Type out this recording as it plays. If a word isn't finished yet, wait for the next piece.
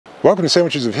Welcome to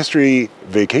Sandwiches of History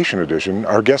Vacation Edition.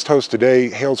 Our guest host today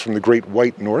hails from the Great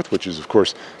White North, which is, of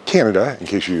course, Canada, in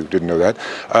case you didn't know that.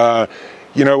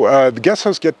 The guest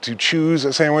hosts get to choose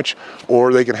a sandwich,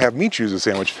 or they can have me choose a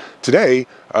sandwich. Today,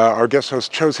 our guest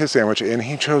host chose his sandwich, and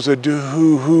he chose a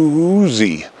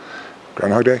doozy.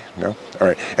 Groundhog Day? No? All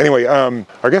right. Anyway,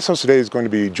 our guest host today is going to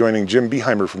be joining Jim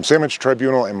Beheimer from Sandwich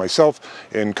Tribunal and myself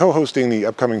in co-hosting the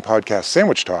upcoming podcast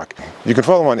Sandwich Talk. You can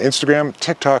follow him on Instagram,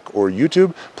 TikTok, or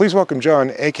YouTube. Please welcome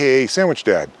John, a.k.a. Sandwich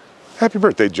Dad. Happy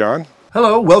birthday, John.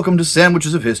 Hello, welcome to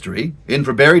Sandwiches of History. In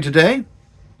for Barry today,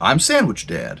 I'm Sandwich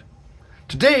Dad.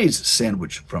 Today's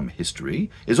sandwich from history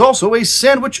is also a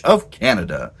sandwich of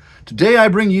Canada. Today I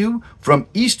bring you from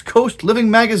East Coast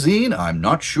Living Magazine, I'm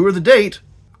not sure the date,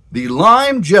 the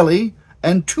lime jelly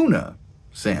and tuna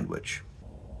sandwich.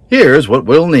 Here's what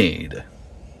we'll need.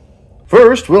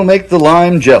 First, we'll make the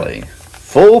lime jelly.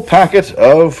 Full packet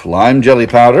of lime jelly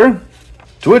powder,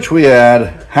 to which we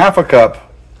add half a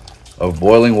cup of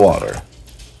boiling water.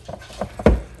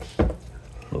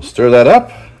 We'll stir that up,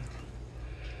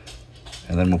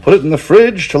 and then we'll put it in the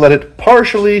fridge to let it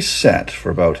partially set for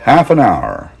about half an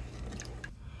hour.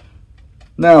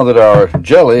 Now that our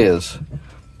jelly is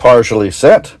partially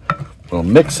set, we'll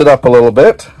mix it up a little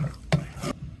bit.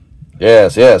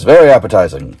 Yes, very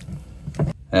appetizing.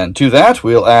 And to that,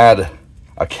 we'll add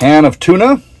a can of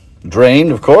tuna,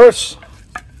 drained, of course,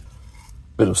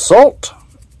 bit of salt,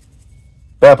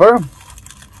 pepper,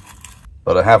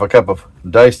 about a half a cup of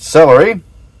diced celery,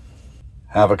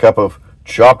 half a cup of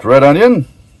chopped red onion,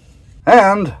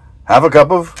 and half a cup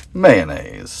of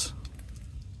mayonnaise.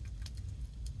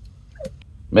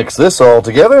 Mix this all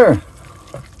together.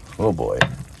 Oh boy.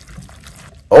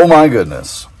 Oh my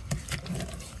goodness.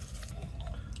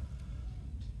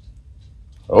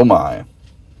 Oh my.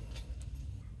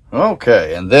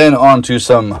 Okay, and then onto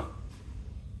some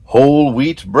whole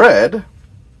wheat bread.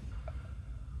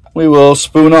 We will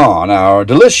spoon on our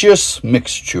delicious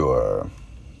mixture.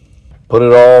 Put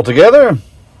it all together.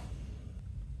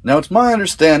 Now, it's my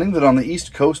understanding that on the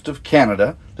east coast of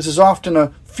Canada, this is often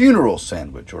a funeral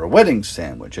sandwich or a wedding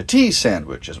sandwich, a tea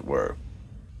sandwich, as it were.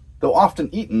 Though often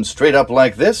eaten straight up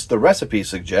like this, the recipe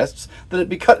suggests that it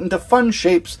be cut into fun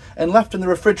shapes and left in the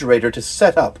refrigerator to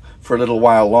set up for a little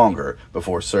while longer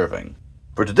before serving.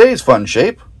 For today's fun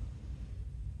shape,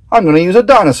 I'm going to use a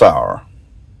dinosaur.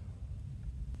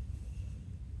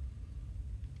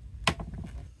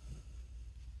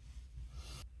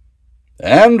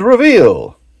 And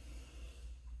reveal.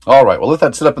 All right, we'll let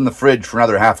that sit up in the fridge for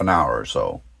another half an hour or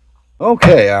so.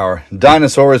 Okay, our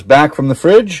dinosaur is back from the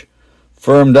fridge,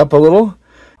 firmed up a little.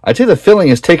 I'd say the filling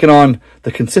has taken on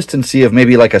the consistency of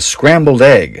maybe like a scrambled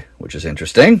egg, which is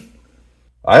interesting.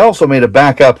 I also made a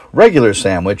backup regular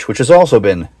sandwich, which has also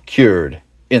been cured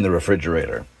in the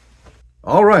refrigerator.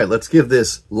 All right, let's give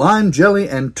this lime jelly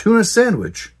and tuna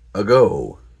sandwich a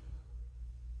go.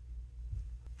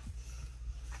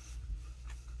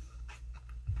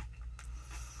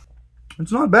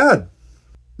 It's not bad.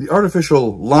 The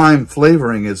artificial lime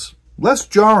flavoring is less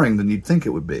jarring than you'd think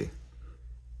it would be.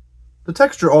 The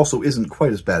texture also isn't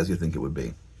quite as bad as you think it would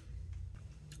be.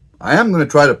 I am going to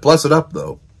try to plus it up,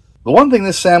 though. The one thing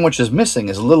this sandwich is missing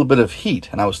is a little bit of heat,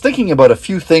 and I was thinking about a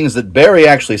few things that Barry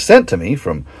actually sent to me,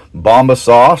 from bomba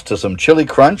sauce to some chili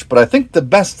crunch, but I think the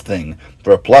best thing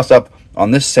for a plus-up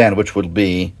on this sandwich would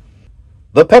be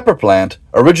the Pepper Plant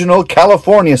Original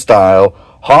California-style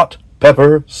Hot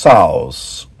Pepper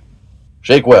Sauce.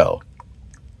 Shake well.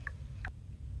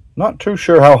 Not too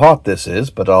sure how hot this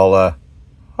is, but I'll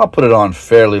put it on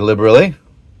fairly liberally.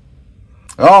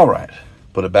 All right,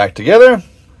 put it back together.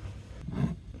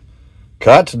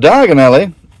 Cut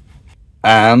diagonally.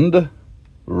 And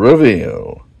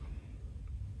reveal.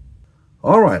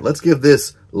 All right, let's give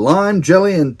this lime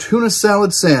jelly and tuna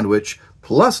salad sandwich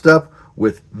plussed up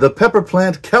with the Pepper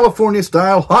Plant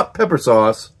California-style hot pepper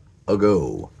sauce a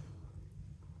go.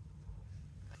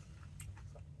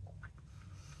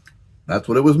 That's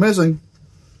what it was missing.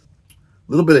 A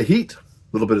little bit of heat, a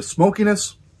little bit of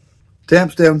smokiness.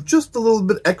 Tamps down just a little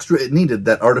bit extra it needed,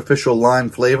 that artificial lime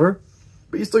flavor.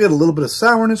 But you still get a little bit of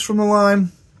sourness from the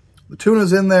lime. The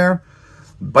tuna's in there.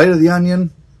 The bite of the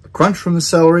onion. The crunch from the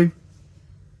celery.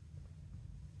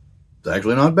 It's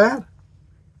actually not bad.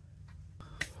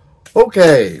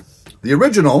 Okay, the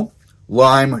original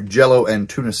lime, jello, and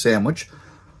tuna sandwich,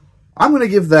 I'm going to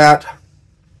give that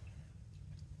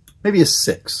maybe a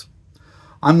 6.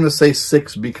 I'm going to say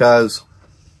 6 because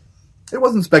it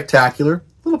wasn't spectacular. A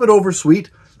little bit oversweet.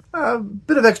 A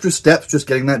bit of extra steps just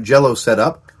getting that jello set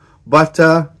up. But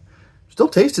still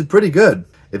tasted pretty good.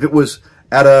 If it was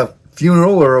at a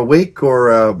funeral or a wake or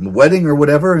a wedding or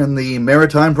whatever in the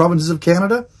maritime provinces of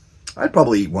Canada, I'd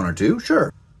probably eat one or two,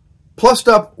 sure. Plussed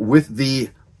up with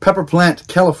the pepper plant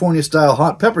California-style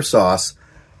hot pepper sauce,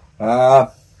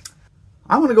 I'm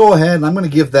going to go ahead and I'm going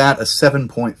to give that a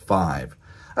 7.5.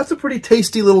 That's a pretty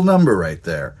tasty little number right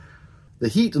there. The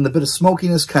heat and the bit of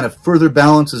smokiness kind of further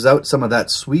balances out some of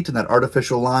that sweet and that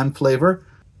artificial lime flavor.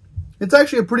 It's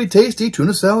actually a pretty tasty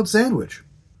tuna salad sandwich.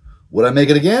 Would I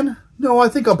make it again? No, I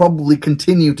think I'll probably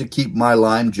continue to keep my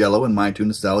lime jello and my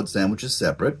tuna salad sandwiches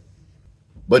separate.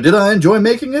 But did I enjoy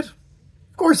making it?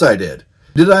 Of course I did.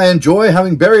 Did I enjoy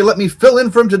having Barry let me fill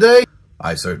in for him today?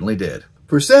 I certainly did.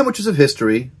 For Sandwiches of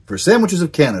History, for Sandwiches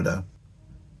of Canada,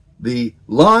 the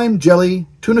lime jelly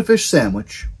tuna fish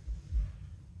sandwich.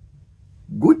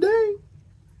 Good day.